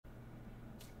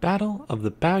Battle of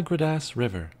the Bagrads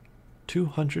River,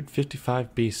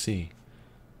 255 BC.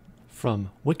 From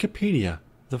Wikipedia,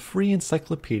 the free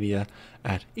encyclopedia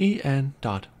at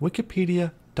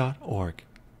en.wikipedia.org.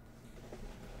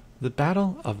 The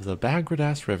Battle of the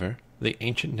Bagrads River, the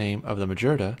ancient name of the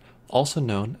Magerda, also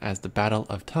known as the Battle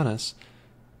of Tunis,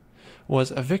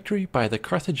 was a victory by the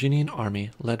Carthaginian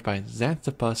army led by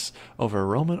Xanthippus over a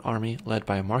Roman army led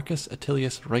by Marcus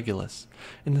Atilius Regulus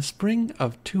in the spring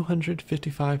of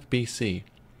 255 BC,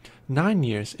 9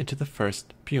 years into the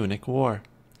First Punic War.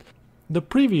 The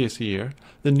previous year,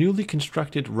 the newly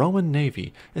constructed Roman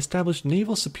navy established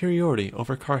naval superiority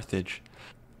over Carthage.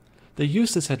 They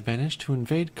used this advantage to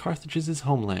invade Carthage's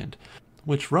homeland,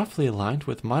 which roughly aligned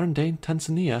with modern-day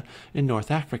Tanzania in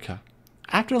North Africa.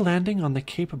 After landing on the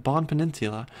Cape Bon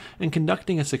Peninsula and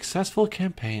conducting a successful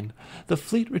campaign, the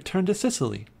fleet returned to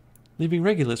Sicily, leaving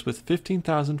Regulus with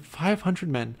 15,500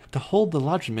 men to hold the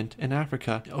lodgment in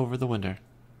Africa over the winter.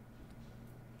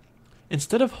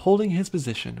 Instead of holding his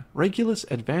position, Regulus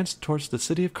advanced towards the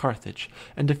city of Carthage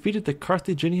and defeated the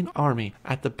Carthaginian army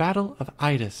at the Battle of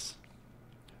Idus.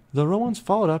 The Romans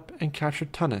followed up and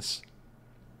captured Tunis,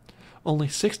 only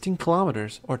 16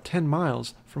 kilometers or 10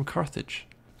 miles from Carthage.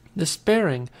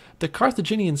 Despairing, the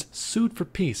Carthaginians sued for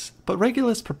peace, but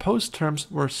Regulus' proposed terms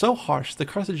were so harsh the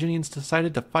Carthaginians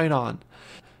decided to fight on.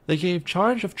 They gave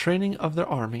charge of training of their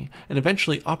army, and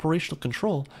eventually operational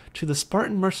control, to the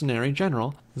Spartan mercenary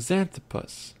general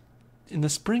Xanthippus. In the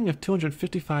spring of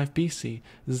 255 BC,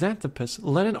 Xanthippus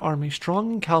led an army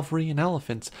strong in cavalry and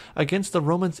elephants against the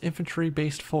Romans'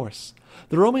 infantry-based force.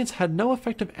 The Romans had no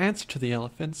effective answer to the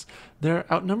elephants. Their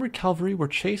outnumbered cavalry were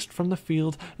chased from the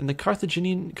field, and the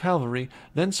Carthaginian cavalry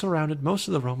then surrounded most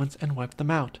of the Romans and wiped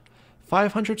them out.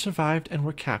 500 survived and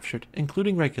were captured,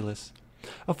 including Regulus.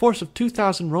 A force of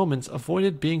 2,000 Romans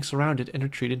avoided being surrounded and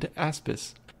retreated to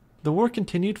Aspis. The war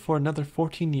continued for another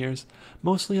 14 years,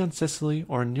 mostly on Sicily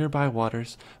or in nearby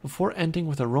waters, before ending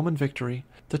with a Roman victory.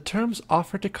 The terms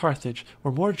offered to Carthage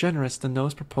were more generous than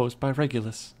those proposed by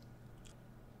Regulus.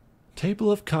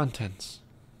 Table of Contents.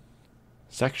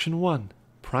 Section 1.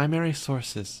 Primary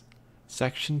Sources.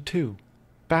 Section 2.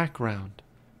 Background.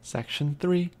 Section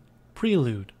 3.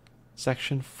 Prelude.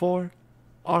 Section 4.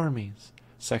 Armies.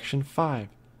 Section 5.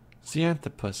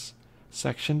 Xanthippus.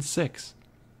 Section 6.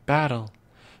 Battle.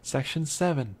 Section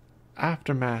 7.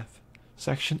 Aftermath.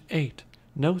 Section 8.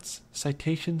 Notes,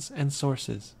 Citations, and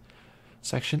Sources.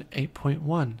 Section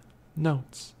 8.1.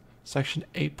 Notes. Section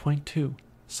 8.2.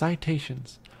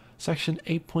 Citations. Section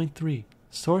 8.3.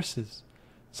 Sources.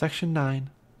 Section 9.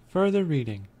 Further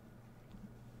reading.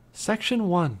 Section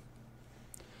 1.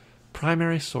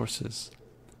 Primary Sources.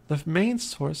 The main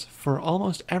source for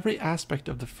almost every aspect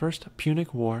of the First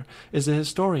Punic War is the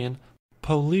historian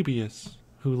Polybius,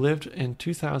 who lived in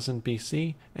 2000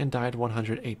 BC and died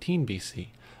 118 BC,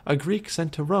 a Greek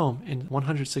sent to Rome in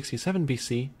 167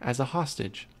 BC as a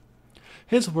hostage.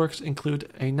 His works include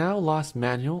a now-lost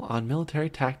manual on military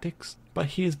tactics, but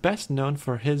he is best known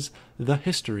for his The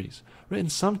Histories, written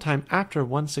sometime after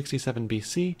 167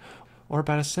 BC or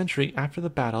about a century after the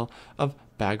Battle of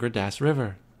Bagradas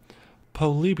River.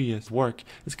 Polybius' work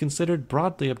is considered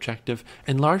broadly objective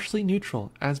and largely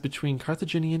neutral as between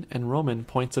Carthaginian and Roman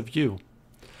points of view.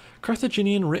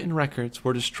 Carthaginian written records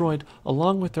were destroyed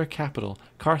along with their capital,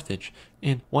 Carthage,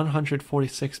 in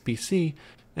 146 BC,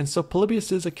 and so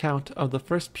Polybius' account of the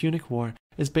First Punic War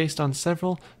is based on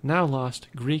several now-lost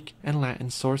Greek and Latin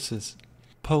sources.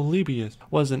 Polybius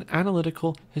was an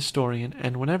analytical historian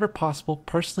and whenever possible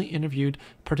personally interviewed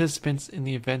participants in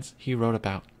the events he wrote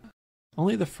about.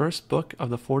 Only the first book of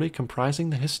the 40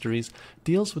 comprising the histories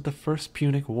deals with the First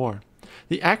Punic War.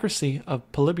 The accuracy of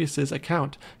Polybius'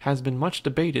 account has been much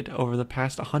debated over the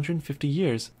past 150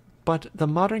 years, but the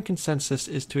modern consensus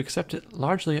is to accept it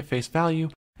largely at face value,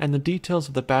 and the details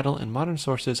of the battle in modern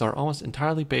sources are almost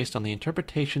entirely based on the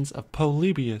interpretations of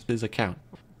Polybius' account.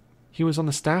 He was on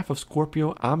the staff of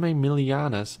Scorpio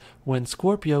Aemilianus when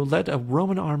Scorpio led a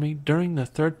Roman army during the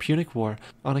Third Punic War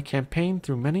on a campaign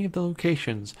through many of the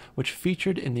locations which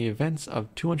featured in the events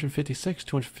of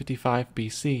 256-255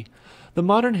 BC. The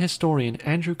modern historian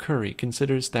Andrew Curry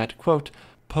considers that, quote,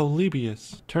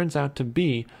 Polybius turns out to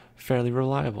be fairly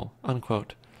reliable,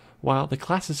 unquote, while the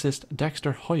classicist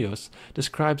Dexter Hoyos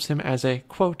describes him as a,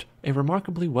 quote, a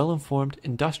remarkably well-informed,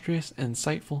 industrious, and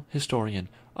insightful historian,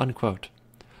 unquote.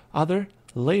 Other,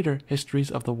 later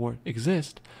histories of the war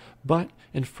exist, but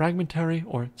in fragmentary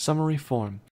or summary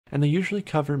form, and they usually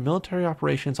cover military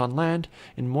operations on land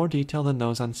in more detail than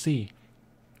those on sea.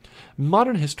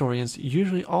 Modern historians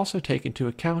usually also take into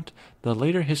account the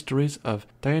later histories of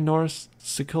Diodorus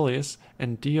Siculus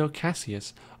and Dio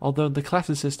Cassius, although the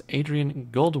classicist Adrian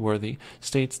Goldworthy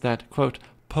states that, quote,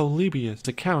 Polybius'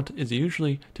 account is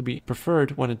usually to be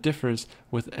preferred when it differs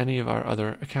with any of our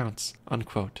other accounts,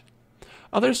 unquote.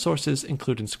 Other sources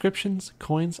include inscriptions,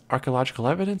 coins, archaeological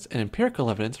evidence, and empirical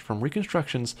evidence from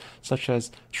reconstructions such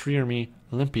as Triarmi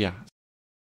Olympias.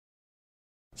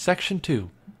 Section 2.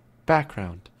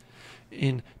 Background.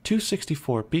 In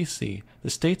 264 BC, the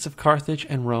states of Carthage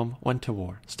and Rome went to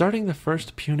war, starting the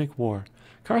First Punic War.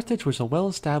 Carthage was a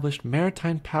well-established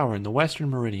maritime power in the western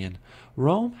meridian.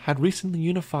 Rome had recently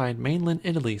unified mainland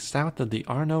Italy south of the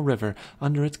Arno River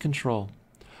under its control.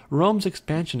 Rome's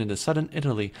expansion into southern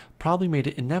Italy probably made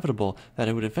it inevitable that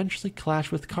it would eventually clash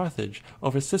with Carthage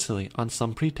over Sicily on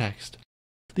some pretext.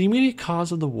 The immediate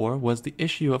cause of the war was the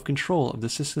issue of control of the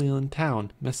Sicilian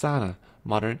town Messana,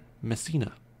 modern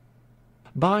Messina.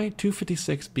 By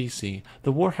 256 BC,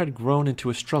 the war had grown into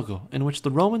a struggle in which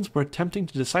the Romans were attempting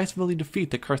to decisively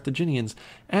defeat the Carthaginians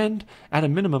and, at a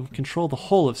minimum, control the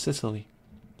whole of Sicily.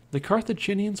 The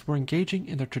Carthaginians were engaging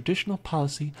in their traditional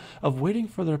policy of waiting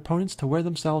for their opponents to wear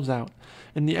themselves out,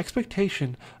 in the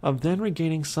expectation of then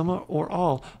regaining some or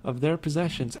all of their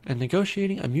possessions and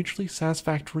negotiating a mutually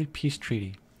satisfactory peace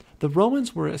treaty. The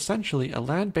Romans were essentially a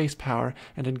land-based power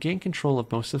and had gained control of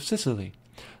most of Sicily.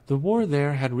 The war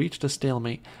there had reached a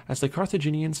stalemate as the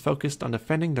Carthaginians focused on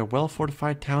defending their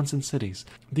well-fortified towns and cities.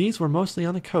 These were mostly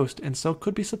on the coast and so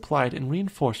could be supplied and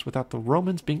reinforced without the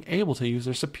Romans being able to use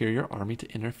their superior army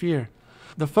to interfere.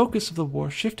 The focus of the war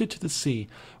shifted to the sea,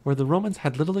 where the Romans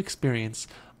had little experience.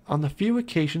 On the few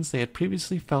occasions they had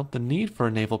previously felt the need for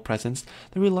a naval presence,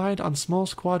 they relied on small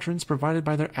squadrons provided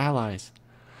by their allies.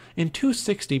 In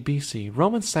 260 BC,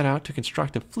 Romans set out to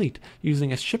construct a fleet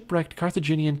using a shipwrecked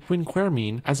Carthaginian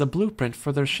quinquereme as a blueprint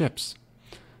for their ships.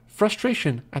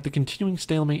 Frustration at the continuing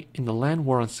stalemate in the land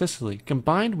war on Sicily,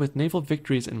 combined with naval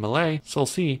victories in Malay,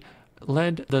 Sulci,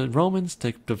 led the Romans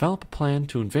to develop a plan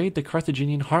to invade the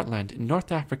Carthaginian heartland in North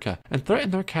Africa and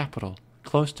threaten their capital,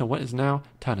 close to what is now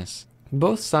Tunis.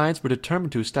 Both sides were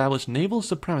determined to establish naval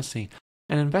supremacy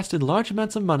and invested large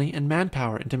amounts of money and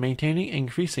manpower into maintaining and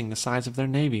increasing the size of their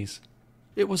navies.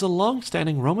 It was a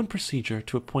long-standing Roman procedure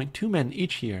to appoint 2 men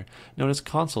each year, known as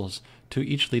consuls, to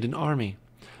each lead an army.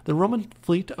 The Roman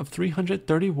fleet of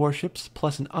 330 warships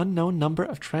plus an unknown number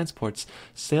of transports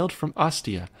sailed from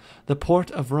Ostia, the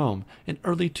port of Rome, in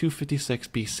early 256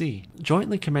 BC,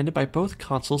 jointly commanded by both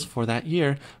consuls for that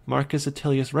year, Marcus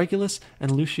Atilius Regulus and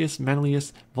Lucius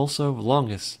Manlius Vulso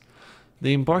Longus.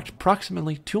 They embarked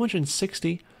approximately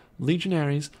 260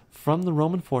 legionaries from the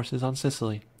Roman forces on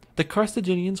Sicily. The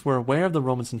Carthaginians were aware of the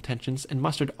Romans' intentions and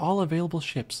mustered all available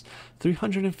ships,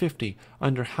 350,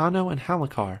 under Hanno and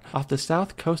Hamilcar, off the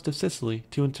south coast of Sicily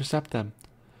to intercept them.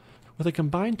 With a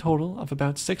combined total of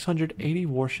about 680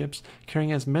 warships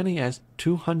carrying as many as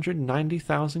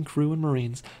 290,000 crew and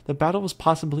marines, the battle was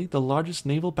possibly the largest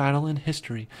naval battle in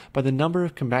history by the number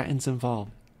of combatants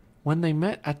involved. When they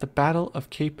met at the Battle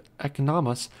of Cape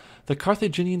Economus, the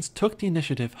Carthaginians took the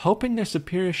initiative, hoping their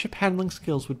superior ship-handling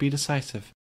skills would be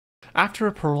decisive. After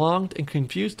a prolonged and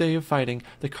confused day of fighting,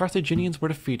 the Carthaginians were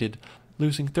defeated,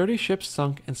 losing 30 ships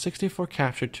sunk and 64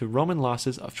 captured to Roman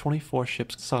losses of 24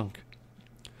 ships sunk.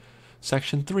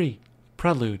 Section 3.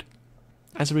 Prelude.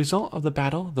 As a result of the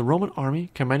battle, the Roman army,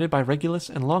 commanded by Regulus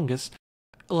and Longus,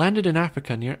 landed in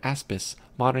Africa near Aspis,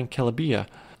 modern Calabria,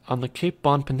 on the Cape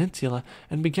Bon Peninsula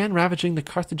and began ravaging the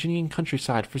Carthaginian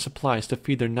countryside for supplies to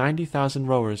feed their 90,000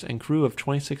 rowers and crew of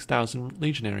 26,000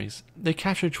 legionaries. They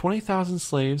captured 20,000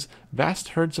 slaves, vast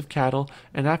herds of cattle,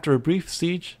 and after a brief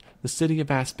siege, the city of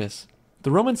Aspis.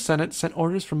 The Roman Senate sent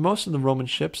orders for most of the Roman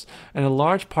ships and a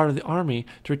large part of the army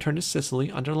to return to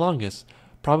Sicily under Longus,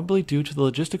 probably due to the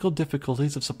logistical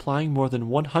difficulties of supplying more than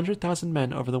 100,000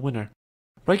 men over the winter.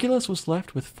 Regulus was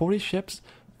left with 40 ships,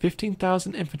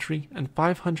 15,000 infantry, and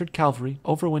 500 cavalry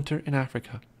over winter in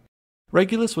Africa.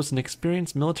 Regulus was an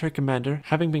experienced military commander,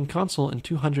 having been consul in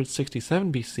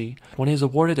 267 BC when he was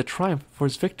awarded a triumph for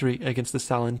his victory against the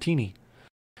Salentini.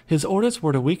 His orders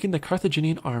were to weaken the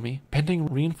Carthaginian army, pending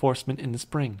reinforcement in the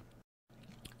spring.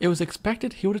 It was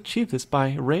expected he would achieve this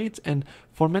by raids and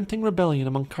fomenting rebellion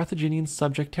among Carthaginian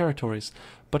subject territories,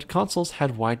 but consuls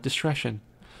had wide discretion.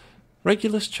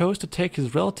 Regulus chose to take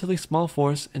his relatively small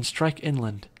force and strike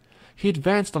inland. He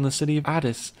advanced on the city of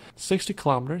Addis, 60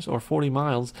 kilometers or 40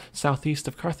 miles southeast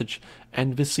of Carthage,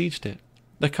 and besieged it.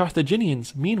 The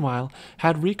Carthaginians, meanwhile,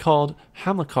 had recalled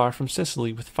Hamilcar from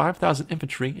Sicily with 5,000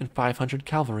 infantry and 500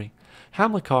 cavalry.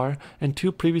 Hamilcar and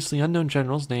 2 previously unknown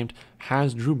generals named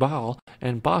Hasdrubal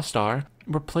and Bostar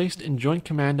were placed in joint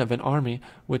command of an army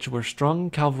which were strong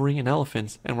cavalry and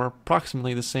elephants and were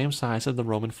approximately the same size as the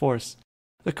Roman force.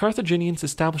 The Carthaginians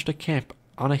established a camp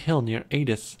on a hill near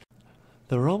Adis.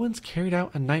 The Romans carried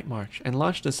out a night march and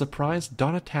launched a surprise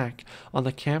dawn attack on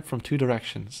the camp from two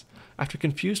directions. After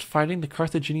confused fighting, the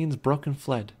Carthaginians broke and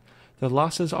fled. Their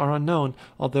losses are unknown,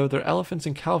 although their elephants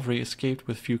and cavalry escaped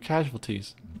with few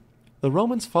casualties. The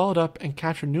Romans followed up and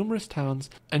captured numerous towns,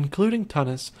 including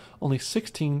Tunis, only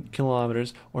 16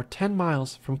 kilometers or 10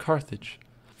 miles from Carthage.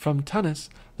 From Tunis,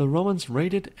 the Romans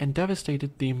raided and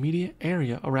devastated the immediate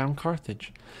area around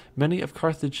Carthage. Many of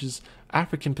Carthage's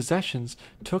African possessions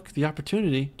took the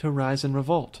opportunity to rise in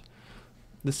revolt.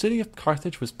 The city of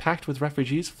Carthage was packed with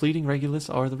refugees fleeing Regulus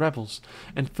or the rebels,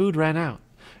 and food ran out.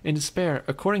 In despair,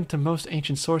 according to most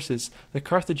ancient sources, the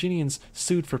Carthaginians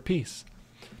sued for peace.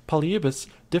 Polybius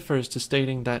differs to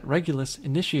stating that Regulus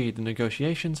initiated the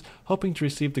negotiations, hoping to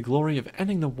receive the glory of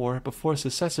ending the war before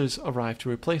successors arrived to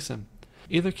replace him.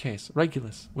 Either case,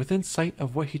 Regulus, within sight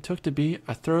of what he took to be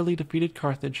a thoroughly defeated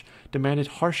Carthage, demanded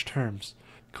harsh terms.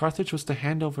 Carthage was to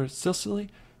hand over Sicily,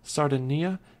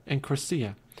 Sardinia, and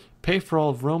Corsia, pay for all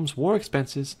of Rome's war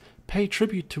expenses, pay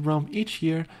tribute to Rome each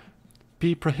year,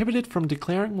 be prohibited from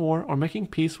declaring war or making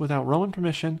peace without Roman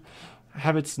permission,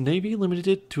 have its navy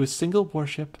limited to a single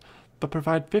warship, but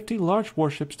provide 50 large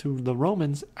warships to the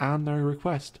Romans on their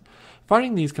request.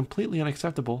 Finding these completely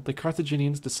unacceptable, the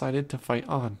Carthaginians decided to fight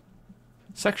on.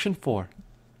 Section 4.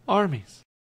 Armies.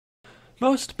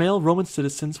 Most male Roman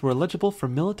citizens were eligible for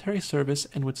military service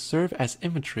and would serve as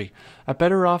infantry, a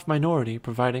better-off minority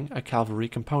providing a cavalry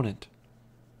component.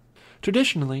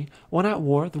 Traditionally, when at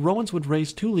war, the Romans would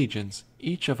raise 2 legions,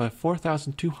 each of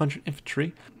 4,200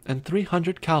 infantry and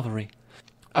 300 cavalry.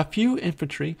 A few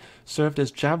infantry served as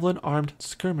javelin-armed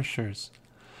skirmishers.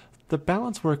 The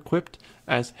balance were equipped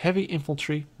as heavy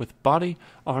infantry with body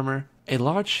armor, a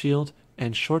large shield,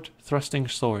 and short thrusting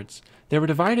swords. They were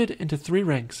divided into 3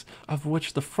 ranks, of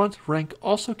which the front rank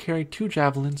also carried 2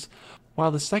 javelins,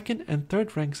 while the second and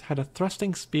third ranks had a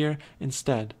thrusting spear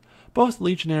instead. Both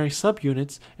legionary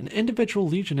subunits and individual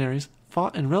legionaries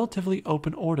fought in relatively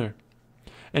open order.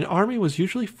 An army was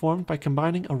usually formed by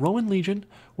combining a Roman legion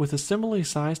with a similarly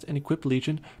sized and equipped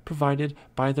legion provided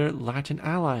by their Latin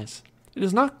allies. It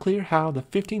is not clear how the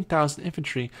 15,000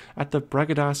 infantry at the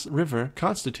Bagrads river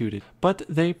constituted, but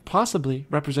they possibly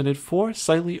represented 4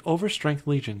 slightly overstrength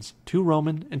legions, 2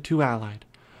 Roman and 2 allied.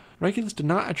 Regulus did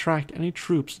not attract any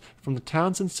troops from the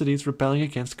towns and cities rebelling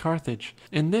against Carthage.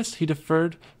 In this he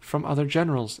differed from other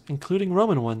generals, including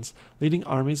Roman ones, leading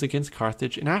armies against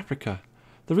Carthage in Africa.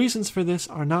 The reasons for this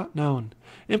are not known.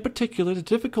 In particular, the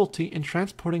difficulty in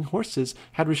transporting horses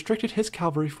had restricted his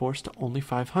cavalry force to only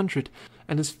 500,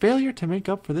 and his failure to make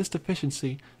up for this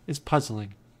deficiency is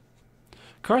puzzling.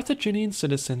 Carthaginian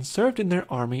citizens served in their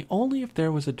army only if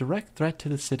there was a direct threat to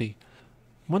the city.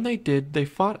 When they did, they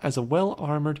fought as a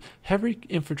well-armored, heavy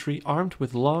infantry armed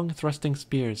with long, thrusting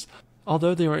spears,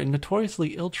 although they were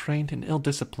notoriously ill-trained and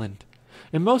ill-disciplined.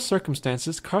 In most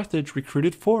circumstances, Carthage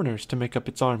recruited foreigners to make up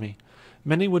its army.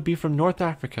 Many would be from North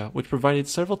Africa, which provided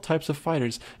several types of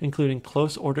fighters, including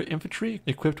close-order infantry,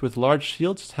 equipped with large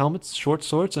shields, helmets, short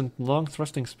swords, and long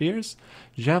thrusting spears,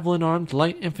 javelin-armed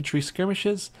light infantry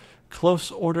skirmishes,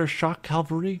 close-order shock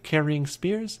cavalry carrying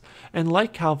spears, and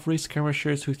light cavalry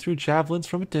skirmishers who threw javelins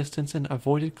from a distance and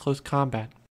avoided close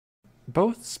combat.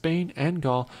 Both Spain and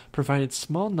Gaul provided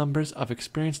small numbers of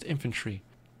experienced infantry,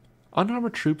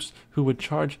 unarmored troops who would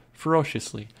charge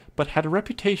ferociously, but had a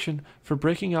reputation for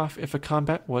breaking off if a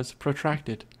combat was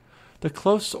protracted. The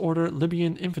close-order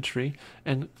Libyan infantry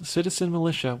and citizen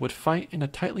militia would fight in a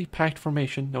tightly packed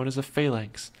formation known as a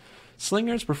phalanx.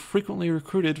 Slingers were frequently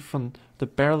recruited from the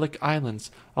Balearic Islands,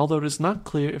 although it is not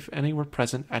clear if any were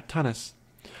present at Tunis.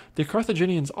 The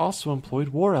Carthaginians also employed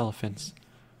war elephants.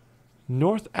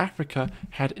 North Africa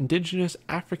had indigenous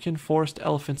African forest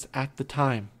elephants at the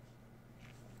time.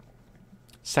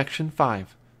 Section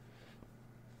 5.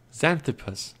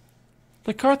 Xanthippus.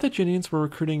 The Carthaginians were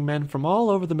recruiting men from all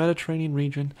over the Mediterranean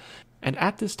region, and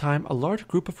at this time a large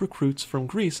group of recruits from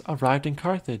Greece arrived in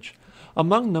Carthage.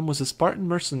 Among them was a Spartan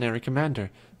mercenary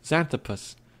commander,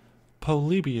 Xanthippus.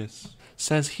 Polybius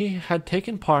says he had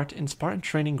taken part in Spartan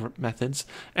training methods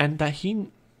and that he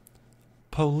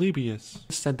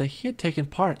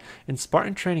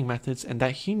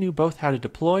knew both how to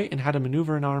deploy and how to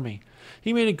maneuver an army.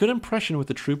 He made a good impression with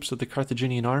the troops of the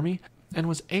Carthaginian army, and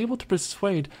was able to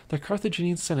persuade the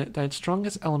Carthaginian Senate that its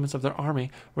strongest elements of their army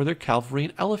were their cavalry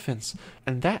and elephants,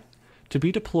 and that, to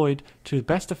be deployed to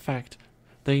best effect,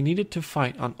 they needed to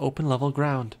fight on open level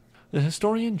ground. The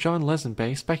historian John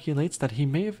Lesenbay speculates that he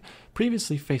may have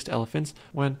previously faced elephants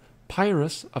when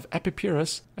Pyrrhus of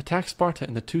Epipurus attacked Sparta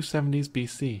in the 270s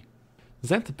BC.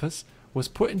 Xanthippus was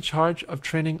put in charge of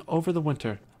training over the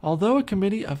winter, although a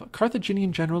committee of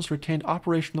Carthaginian generals retained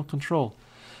operational control.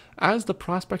 As the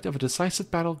prospect of a decisive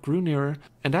battle grew nearer,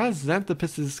 and as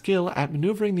Xanthippus' skill at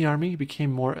maneuvering the army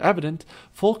became more evident,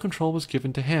 full control was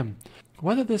given to him.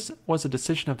 Whether this was a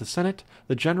decision of the Senate,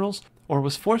 the generals, or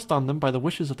was forced on them by the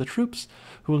wishes of the troops,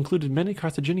 who included many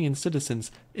Carthaginian citizens,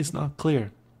 is not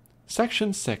clear.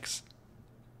 Section 6.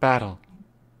 Battle.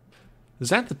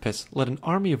 Xanthippus led an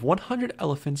army of 100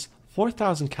 elephants,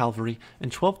 4,000 cavalry, and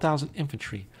 12,000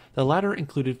 infantry. The latter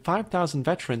included 5,000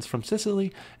 veterans from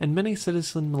Sicily and many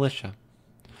citizen militia,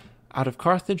 out of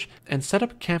Carthage, and set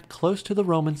up camp close to the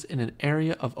Romans in an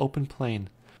area of open plain.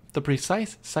 The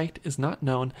precise site is not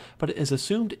known, but it is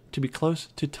assumed to be close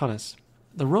to Tunis.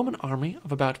 The Roman army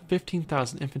of about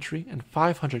 15,000 infantry and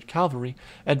 500 cavalry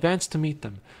advanced to meet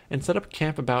them, and set up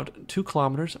camp about 2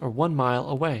 kilometers or 1 mile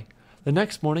away. The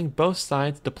next morning both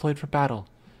sides deployed for battle.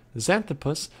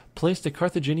 Xanthippus placed the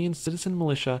Carthaginian citizen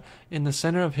militia in the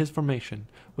center of his formation,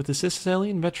 with the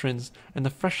Sicilian veterans and the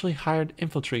freshly hired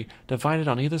infantry divided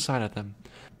on either side of them,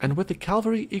 and with the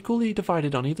cavalry equally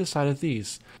divided on either side of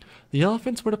these. The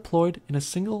elephants were deployed in a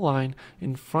single line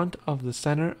in front of the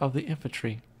center of the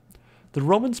infantry. The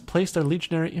Romans placed their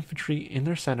legionary infantry in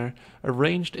their center,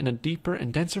 arranged in a deeper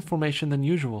and denser formation than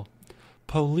usual.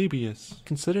 Polybius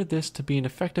considered this to be an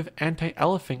effective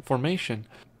anti-elephant formation,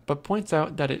 but points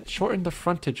out that it shortened the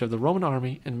frontage of the Roman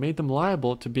army and made them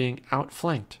liable to being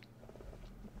outflanked.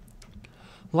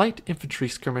 Light infantry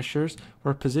skirmishers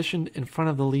were positioned in front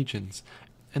of the legions,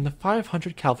 and the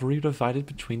 500 cavalry were divided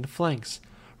between the flanks.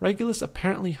 Regulus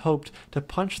apparently hoped to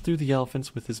punch through the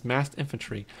elephants with his massed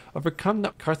infantry, overcome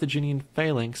the Carthaginian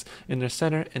phalanx in their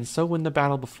center, and so win the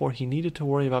battle before he needed to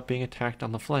worry about being attacked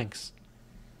on the flanks.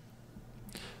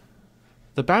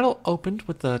 The battle opened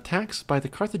with the attacks by the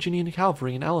Carthaginian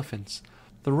cavalry and elephants.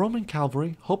 The Roman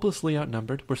cavalry, hopelessly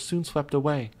outnumbered, were soon swept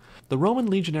away. The Roman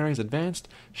legionaries advanced,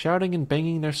 shouting and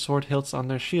banging their sword hilts on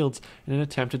their shields in an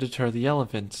attempt to deter the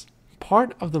elephants.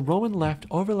 Part of the Roman left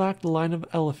overlapped the line of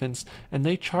elephants, and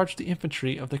they charged the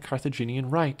infantry of the Carthaginian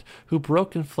right, who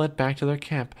broke and fled back to their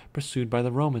camp, pursued by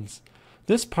the Romans.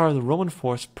 This part of the Roman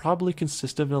force probably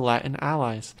consisted of the Latin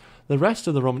allies. The rest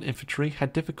of the Roman infantry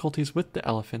had difficulties with the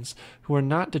elephants, who were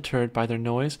not deterred by their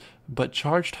noise, but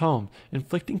charged home,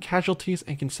 inflicting casualties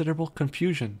and considerable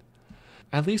confusion.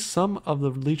 At least some of the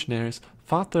legionaries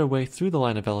fought their way through the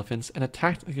line of elephants and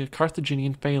attacked the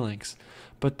Carthaginian phalanx,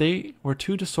 but they were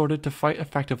too disordered to fight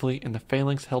effectively, and the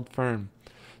phalanx held firm.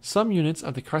 Some units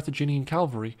of the Carthaginian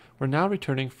cavalry were now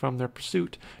returning from their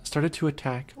pursuit, and started to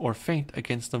attack or feint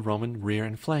against the Roman rear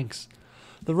and flanks.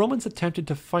 The Romans attempted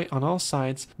to fight on all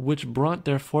sides, which brought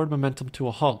their forward momentum to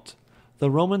a halt. The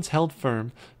Romans held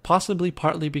firm, possibly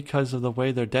partly because of the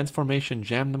way their dense formation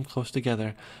jammed them close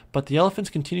together, but the elephants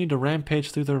continued to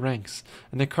rampage through their ranks,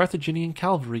 and the Carthaginian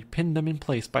cavalry pinned them in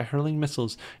place by hurling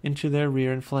missiles into their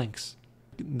rear and flanks.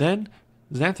 Then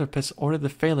Xanthippus ordered the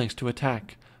phalanx to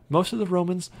attack. Most of the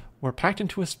Romans were packed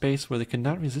into a space where they could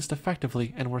not resist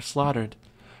effectively and were slaughtered.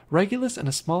 Regulus and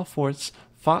a small force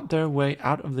fought their way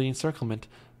out of the encirclement,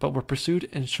 but were pursued,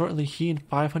 and shortly he and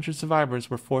 500 survivors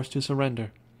were forced to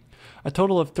surrender. A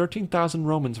total of 13,000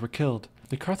 Romans were killed.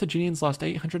 The Carthaginians lost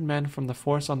 800 men from the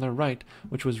force on their right,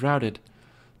 which was routed.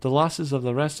 The losses of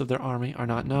the rest of their army are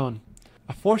not known.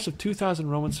 A force of 2,000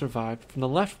 Romans survived from the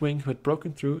left wing who had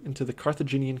broken through into the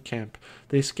Carthaginian camp.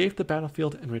 They escaped the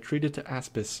battlefield and retreated to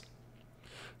Aspis.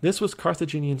 This was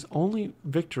Carthaginians' only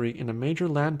victory in a major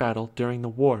land battle during the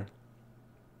war.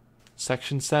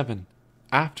 Section 7.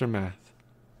 Aftermath.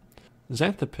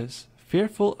 Xanthippus,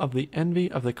 fearful of the envy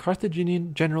of the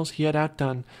Carthaginian generals he had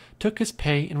outdone, took his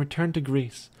pay and returned to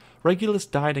Greece. Regulus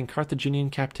died in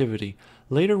Carthaginian captivity.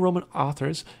 Later Roman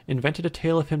authors invented a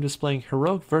tale of him displaying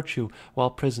heroic virtue while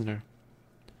prisoner.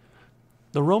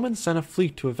 The Romans sent a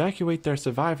fleet to evacuate their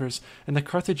survivors, and the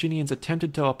Carthaginians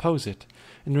attempted to oppose it.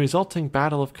 In the resulting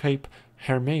Battle of Cape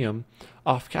Hermaeum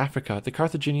off Africa, the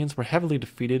Carthaginians were heavily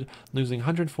defeated, losing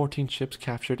 114 ships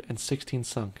captured and 16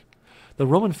 sunk. The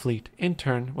Roman fleet, in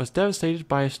turn, was devastated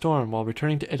by a storm while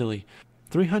returning to Italy,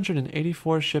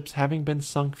 384 ships having been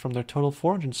sunk from their total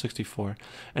 464,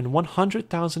 and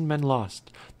 100,000 men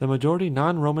lost, the majority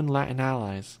non-Roman Latin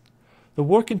allies. The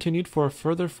war continued for a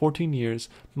further 14 years,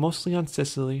 mostly on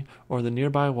Sicily or the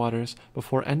nearby waters,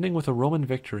 before ending with a Roman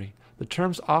victory. The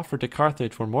terms offered to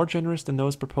Carthage were more generous than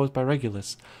those proposed by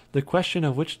Regulus. The question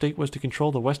of which state was to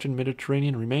control the western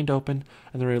Mediterranean remained open,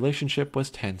 and the relationship was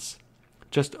tense.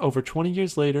 Just over 20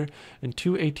 years later, in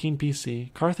 218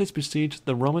 BC, Carthage besieged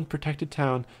the Roman-protected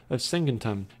town of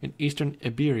Saguntum in eastern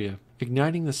Iberia,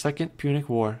 igniting the Second Punic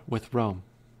War with Rome.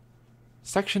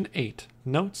 Section 8.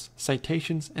 Notes,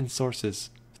 Citations, and Sources.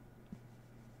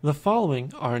 The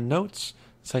following are notes,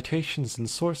 citations, and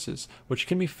sources which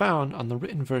can be found on the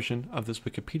written version of this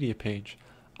Wikipedia page.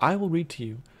 I will read to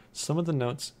you some of the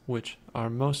notes which are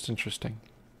most interesting.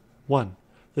 1.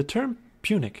 The term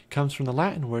Punic comes from the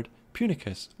Latin word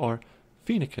Punicus, or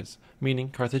Phoenicus, meaning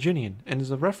Carthaginian, and is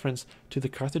a reference to the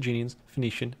Carthaginians'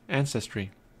 Phoenician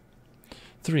ancestry.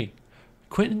 3.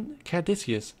 Quintin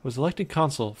Cadicius was elected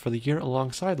consul for the year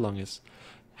alongside Longus.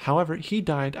 However, he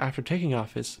died after taking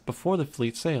office before the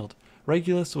fleet sailed.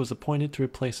 Regulus was appointed to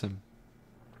replace him.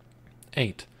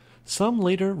 8. Some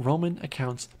later Roman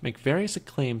accounts make various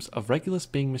claims of Regulus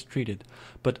being mistreated,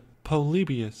 but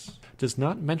Polybius does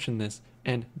not mention this,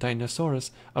 and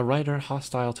Dionysius, a writer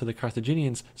hostile to the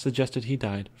Carthaginians, suggested he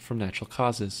died from natural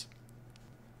causes.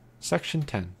 Section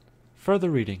 10. Further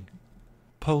reading.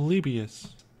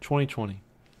 Polybius, 2020.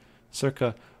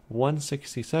 Circa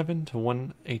 167 to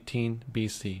 118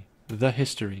 BC. The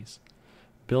Histories.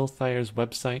 Bill Thayer's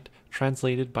website,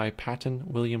 translated by Patton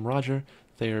William Roger,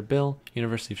 Thayer Bill,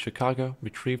 University of Chicago,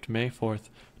 retrieved May 4th,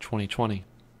 2020.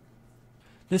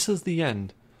 This is the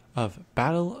end of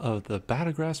Battle of the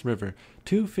Bagrads River,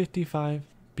 255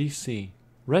 BC,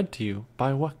 read to you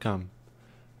by Whatgum.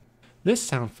 This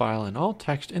sound file and all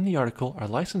text in the article are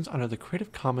licensed under the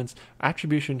Creative Commons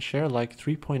Attribution Share Alike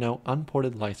 3.0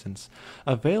 Unported License,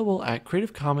 available at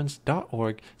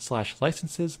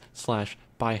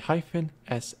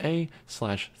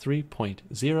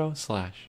creativecommons.org/licenses/by-sa/3.0/